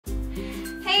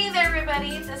Hey there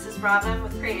everybody, this is Robin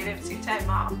with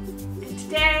Creative2xmom, and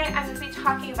today I'm going to be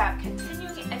talking about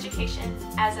continuing education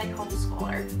as a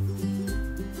homeschooler.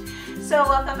 So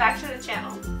welcome back to the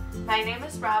channel. My name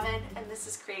is Robin and this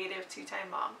is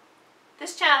Creative2xmom.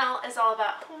 This channel is all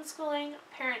about homeschooling,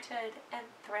 parenthood, and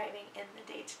thriving in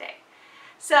the day-to-day.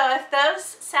 So if those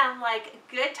sound like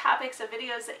good topics of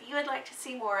videos that you would like to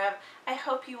see more of, I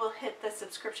hope you will hit the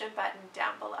subscription button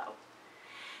down below.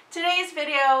 Today's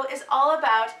video is all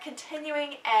about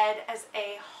continuing ed as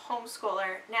a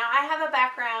homeschooler. Now, I have a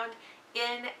background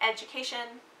in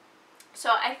education,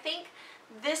 so I think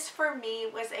this for me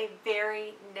was a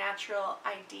very natural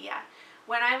idea.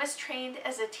 When I was trained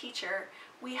as a teacher,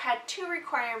 we had two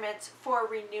requirements for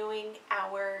renewing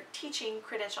our teaching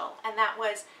credential, and that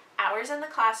was hours in the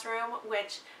classroom,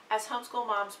 which as homeschool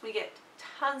moms, we get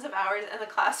tons of hours in the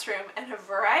classroom in a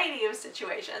variety of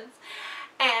situations.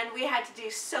 And we had to do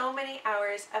so many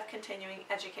hours of continuing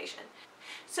education.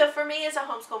 So for me as a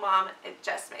homeschool mom, it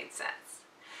just made sense.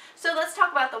 So let's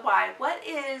talk about the why. What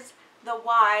is the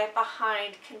why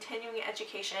behind continuing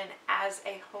education as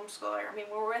a homeschooler? I mean,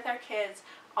 we're with our kids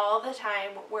all the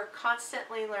time. We're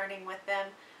constantly learning with them.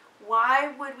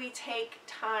 Why would we take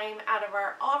time out of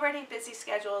our already busy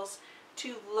schedules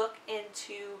to look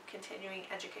into continuing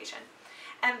education?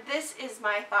 And this is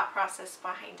my thought process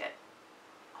behind it.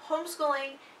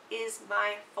 Homeschooling is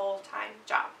my full-time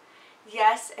job.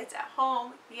 Yes, it's at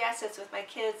home. Yes, it's with my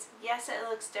kids. Yes, it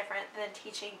looks different than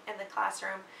teaching in the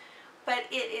classroom. But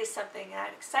it is something that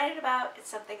I'm excited about. It's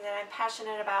something that I'm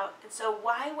passionate about. And so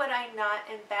why would I not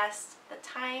invest the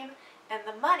time and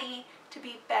the money to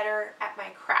be better at my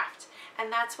craft?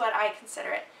 And that's what I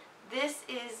consider it. This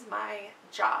is my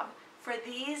job. For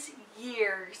these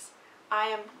years, I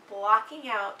am blocking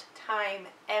out time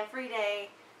every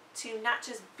day to not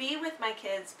just be with my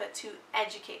kids, but to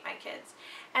educate my kids.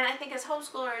 And I think as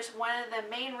homeschoolers, one of the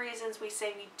main reasons we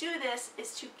say we do this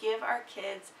is to give our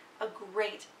kids a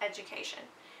great education.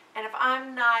 And if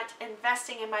I'm not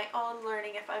investing in my own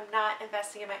learning, if I'm not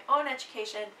investing in my own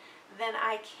education, then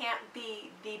I can't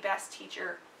be the best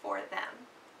teacher for them.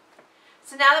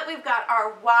 So now that we've got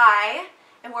our why,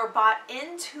 and we're bought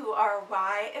into our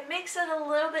why, it makes it a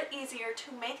little bit easier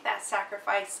to make that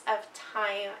sacrifice of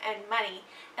time and money.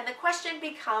 And the question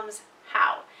becomes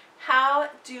how? How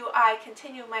do I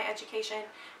continue my education?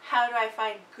 How do I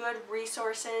find good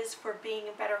resources for being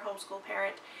a better homeschool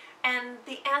parent? And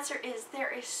the answer is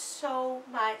there is so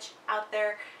much out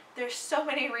there. There's so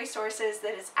many resources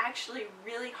that it's actually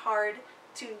really hard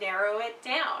to narrow it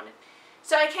down.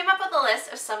 So I came up with a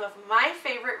list of some of my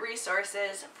favorite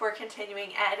resources for continuing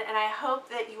ed, and I hope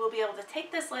that you will be able to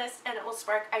take this list and it will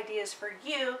spark ideas for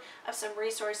you of some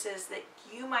resources that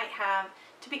you might have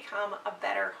to become a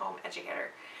better home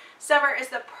educator. Summer is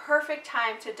the perfect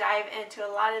time to dive into a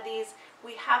lot of these.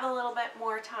 We have a little bit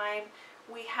more time.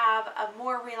 We have a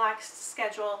more relaxed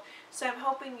schedule, so I'm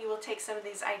hoping you will take some of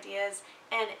these ideas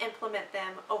and implement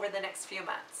them over the next few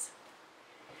months.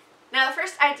 Now the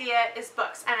first idea is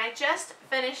books, and I just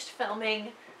finished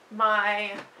filming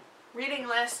my reading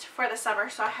list for the summer,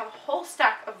 so I have a whole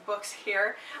stack of books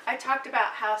here. I talked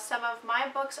about how some of my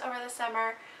books over the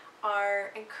summer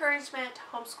are encouragement,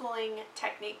 homeschooling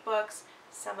technique books.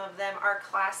 Some of them are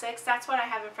classics. That's what I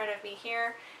have in front of me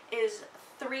here is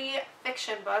 3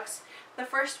 fiction books. The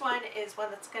first one is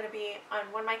one that's going to be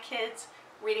on one of my kids'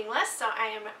 reading lists, so I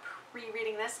am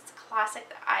rereading this. It's a classic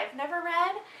that I've never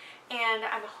read, and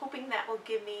I'm hoping that will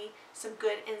give me some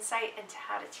good insight into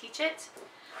how to teach it.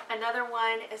 Another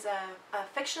one is a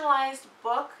fictionalized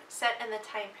book set in the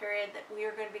time period that we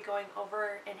are going to be going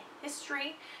over in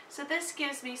history. So this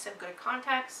gives me some good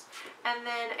context. And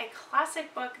then a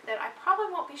classic book that I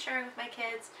probably won't be sharing with my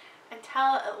kids until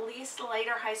at least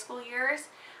later high school years.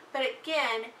 But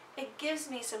again, it gives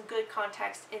me some good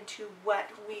context into what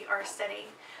we are studying.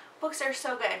 Books are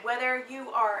so good. Whether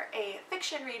you are a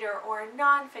fiction reader or a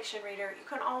non-fiction reader, you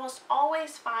can almost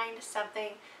always find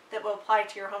something that will apply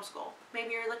to your homeschool.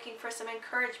 Maybe you're looking for some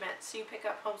encouragement, so you pick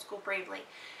up Homeschool Bravely.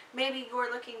 Maybe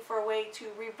you're looking for a way to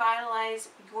revitalize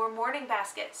your morning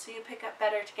basket, so you pick up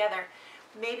Better Together.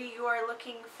 Maybe you are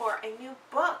looking for a new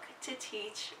book to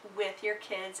teach with your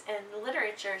kids in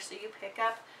literature, so you pick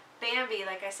up Bambi.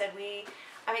 Like I said,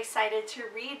 I'm excited to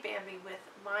read Bambi with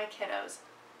my kiddos.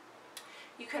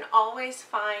 You can always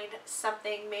find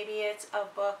something. Maybe it's a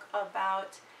book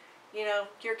about, you know,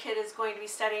 your kid is going to be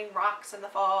studying rocks in the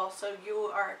fall, so you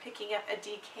are picking up a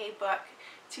DK book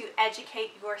to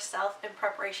educate yourself in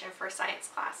preparation for a science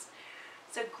class.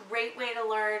 It's a great way to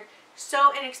learn.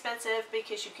 So inexpensive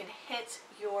because you can hit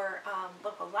your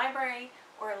local library,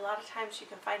 or a lot of times you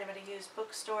can find them at a used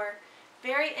bookstore.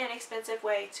 very inexpensive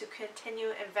way to continue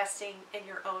investing in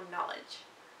your own knowledge.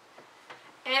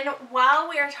 And while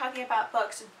we are talking about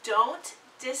books, don't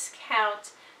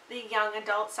discount the young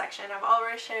adult section. I've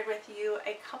already shared with you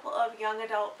a couple of young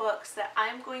adult books that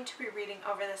I'm going to be reading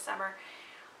over the summer.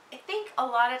 I think a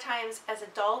lot of times as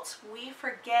adults we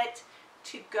forget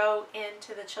to go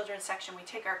into the children's section. We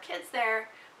take our kids there,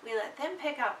 we let them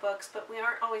pick out books, but we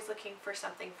aren't always looking for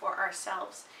something for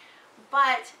ourselves.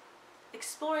 But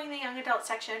exploring the young adult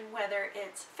section, whether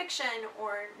it's fiction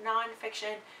or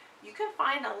nonfiction, you can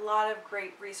find a lot of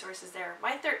great resources there.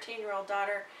 My 13-year-old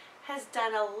daughter has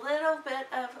done a little bit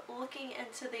of looking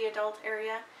into the adult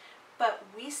area, but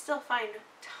we still find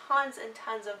tons and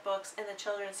tons of books in the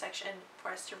children's section for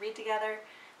us to read together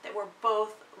that we're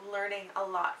both learning a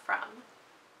lot from.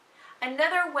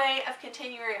 Another way of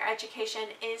continuing your education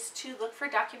is to look for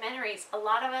documentaries. A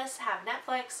lot of us have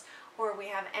Netflix, or we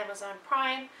have Amazon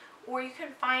Prime, or you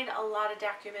can find a lot of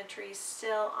documentaries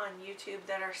still on YouTube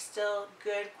that are still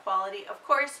good quality. Of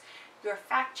course, you're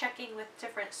fact checking with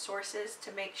different sources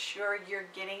to make sure you're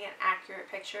getting an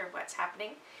accurate picture of what's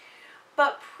happening.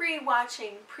 But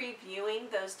pre-watching,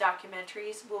 previewing those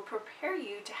documentaries will prepare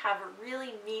you to have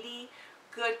really meaty,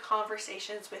 good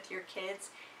conversations with your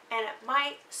kids, and it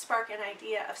might spark an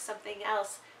idea of something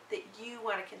else that you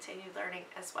want to continue learning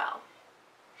as well.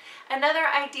 Another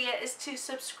idea is to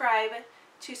subscribe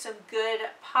to some good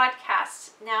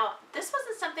podcasts. Now, this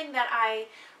wasn't something that I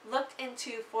looked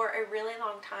into for a really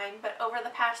long time, but over the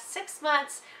past 6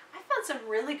 months, I found some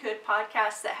really good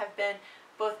podcasts that have been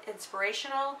both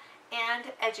inspirational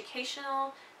and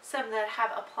educational, some that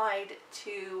have applied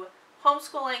to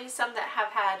homeschooling, some that have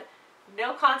had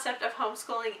no concept of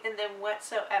homeschooling in them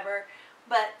whatsoever,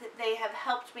 but they have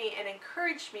helped me and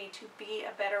encouraged me to be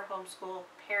a better homeschool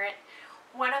parent.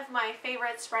 One of my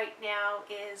favorites right now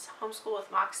is Homeschool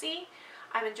with Moxie.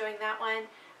 I'm enjoying that one.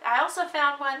 I also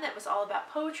found one that was all about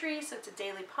poetry, so it's a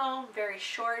daily poem, very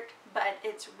short, but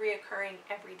it's reoccurring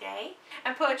every day.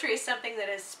 And poetry is something that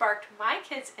has sparked my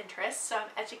kids' interest, so I'm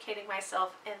educating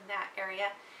myself in that area.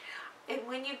 And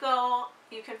when you go,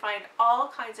 you can find all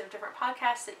kinds of different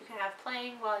podcasts that you can have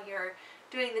playing while you're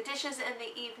doing the dishes in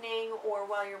the evening or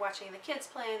while you're watching the kids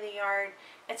play in the yard.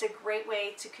 It's a great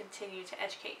way to continue to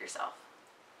educate yourself.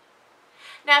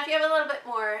 Now, if you have a little bit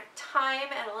more time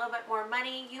and a little bit more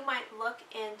money, you might look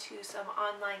into some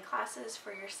online classes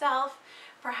for yourself.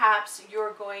 Perhaps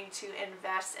you're going to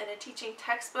invest in a teaching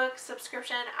textbook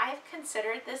subscription. I've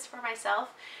considered this for myself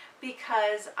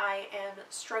because I am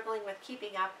struggling with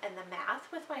keeping up in the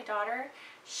math with my daughter.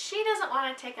 She doesn't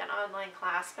want to take an online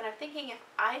class, but I'm thinking if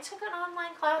I took an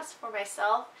online class for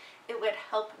myself, it would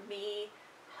help me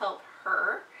help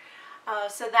her.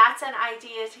 So that's an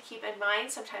idea to keep in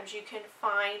mind. Sometimes you can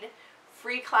find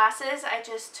free classes. I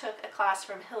just took a class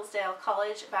from Hillsdale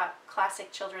College about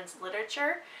classic children's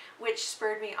literature, which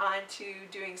spurred me on to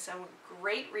doing some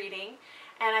great reading.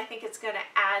 And I think it's going to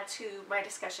add to my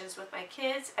discussions with my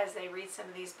kids as they read some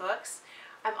of these books.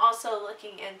 I'm also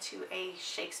looking into a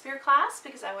Shakespeare class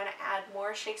because I want to add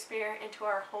more Shakespeare into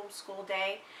our homeschool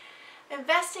day.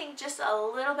 Investing just a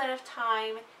little bit of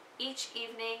time each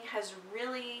evening has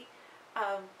really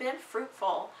been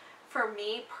fruitful for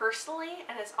me personally,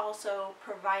 and has also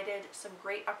provided some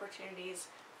great opportunities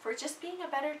for just being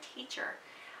a better teacher.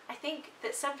 I think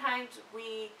that sometimes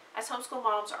we as homeschool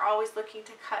moms are always looking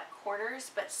to cut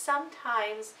corners, but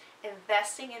sometimes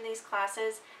investing in these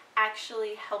classes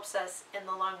actually helps us in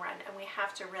the long run, and we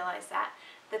have to realize that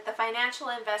the financial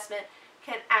investment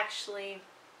can actually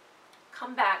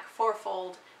come back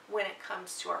fourfold when it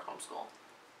comes to our homeschool.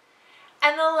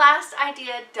 And the last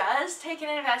idea does take an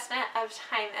investment of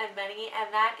time and money,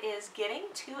 and that is getting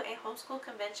to a homeschool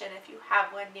convention if you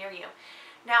have one near you.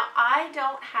 Now, I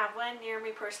don't have one near me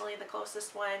personally. The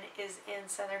closest one is in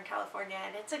Southern California,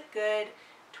 and it's a good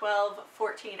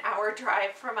 12-14 hour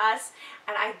drive from us,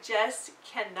 and I just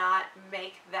cannot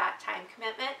make that time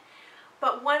commitment.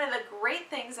 But one of the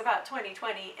great things about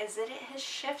 2020 is that it has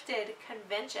shifted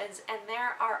conventions, and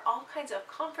there are all kinds of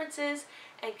conferences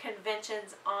and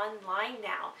conventions online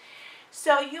now.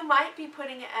 So you might be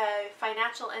putting a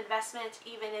financial investment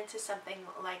even into something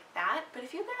like that. But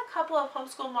if you've got a couple of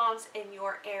homeschool moms in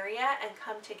your area and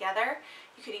come together,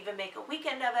 you could even make a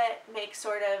weekend of it, make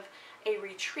sort of a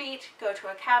retreat, go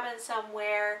to a cabin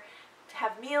somewhere,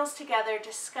 have meals together,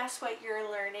 discuss what you're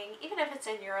learning, even if it's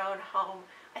in your own home.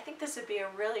 I think this would be a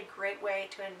really great way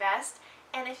to invest.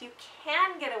 And if you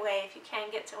can get away, if you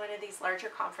can get to one of these larger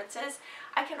conferences,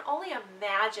 I can only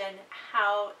imagine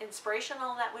how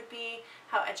inspirational that would be,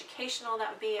 how educational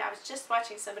that would be. I was just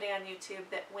watching somebody on YouTube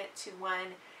that went to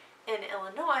one in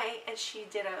Illinois, and she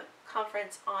did a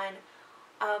conference on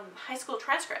high school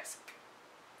transcripts.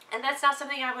 And that's not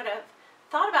something I would have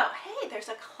thought about. Hey, there's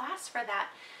a class for that.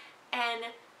 And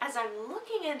as I'm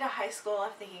looking into high school,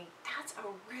 I'm thinking that's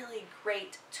a really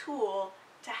great tool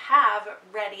to have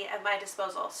ready at my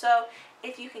disposal. So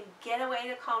if you can get away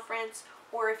to conference,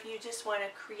 or if you just want to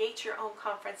create your own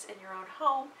conference in your own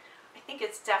home, I think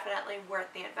it's definitely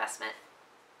worth the investment.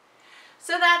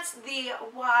 So that's the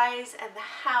whys and the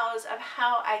hows of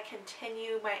how I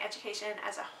continue my education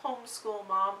as a homeschool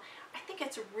mom. I think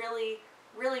it's really,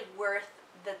 really worth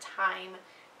the time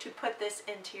to put this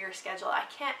into your schedule. I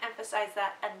can't emphasize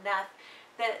that enough,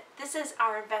 that this is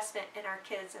our investment in our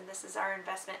kids, and this is our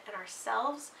investment in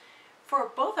ourselves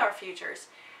for both our futures.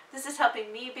 This is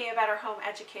helping me be a better home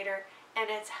educator, and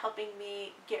it's helping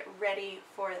me get ready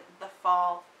for the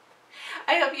fall.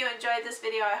 I hope you enjoyed this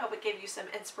video. I hope it gave you some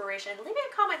inspiration. Leave me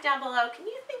a comment down below. Can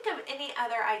you think of any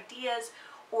other ideas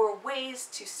or ways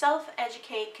to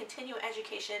self-educate, continue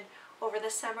education over the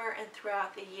summer and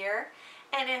throughout the year?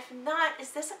 And if not,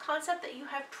 is this a concept that you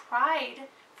have tried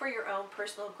for your own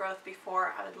personal growth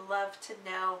before? I would love to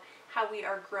know how we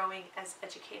are growing as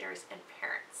educators and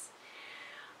parents.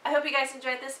 I hope you guys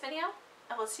enjoyed this video,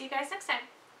 and we'll see you guys next time.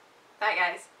 Bye,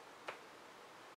 guys.